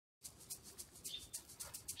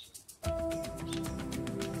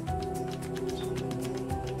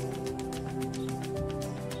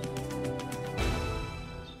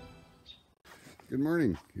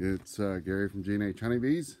morning. It's Gary from G&H Honey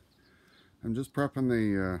Bees. I'm just prepping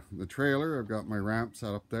the trailer. I've got my ramp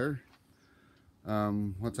set up there.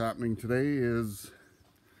 What's happening today is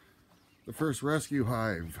the first rescue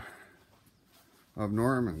hive of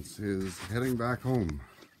Norman's is heading back home.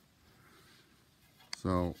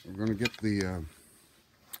 So we're going to get the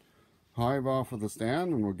hive off of the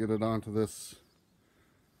stand and we'll get it onto this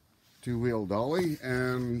two-wheel dolly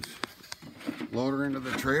and load her into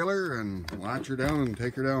the trailer and latch her down and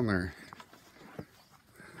take her down there.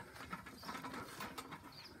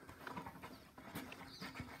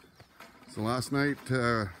 So last night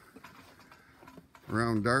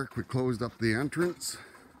around dark we closed up the entrance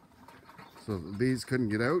so the bees couldn't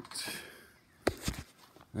get out,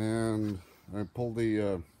 and I pulled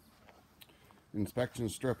the inspection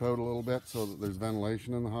strip out a little bit so that there's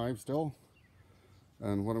ventilation in the hive still.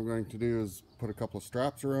 And what I'm going to do is put a couple of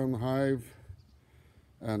straps around the hive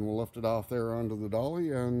and we'll lift it off there onto the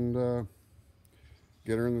dolly and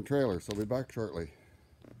get her in the trailer. So I'll be back shortly.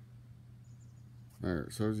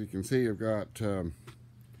 Alright, so as you can see, I've got two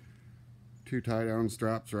tie-down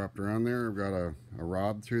straps wrapped around there. I've got a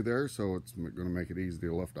rod through there, so it's going to make it easy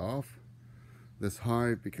to lift off. This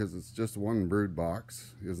hive, because it's just one brood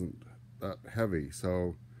box, isn't that heavy,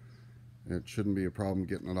 so it shouldn't be a problem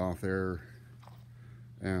getting it off there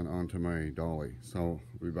and onto my dolly. So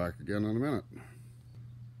we'll be back again in a minute.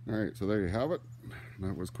 Alright, so there you have it.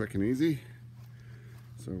 That was quick and easy.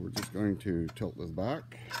 So we're just going to tilt this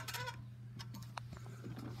back.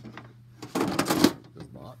 This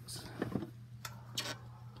box.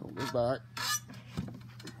 Tilt this back.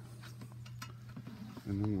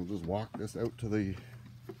 And then we'll just walk this out to the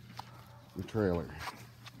trailer.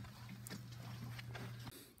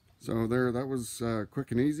 So there, that was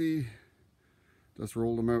quick and easy. Just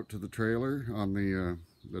rolled them out to the trailer on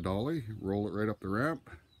the dolly, roll it right up the ramp.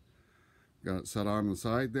 Got it set on the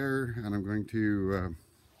side there, and I'm going to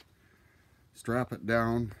strap it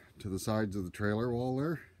down to the sides of the trailer wall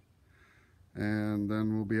there, and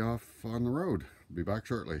then we'll be off on the road. Be back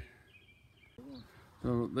shortly.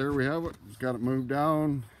 So there we have it. Just got it moved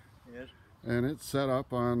down. Yes. And it's set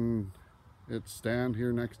up on its stand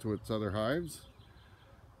here next to its other hives.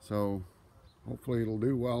 So hopefully it'll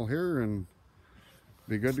do well here and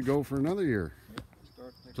be good to go for another year.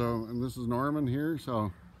 Yep, so, and this is Norman here,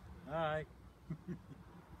 so. Hi.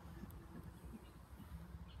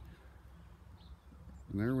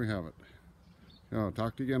 And there we have it. So,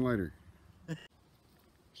 talk to you again later.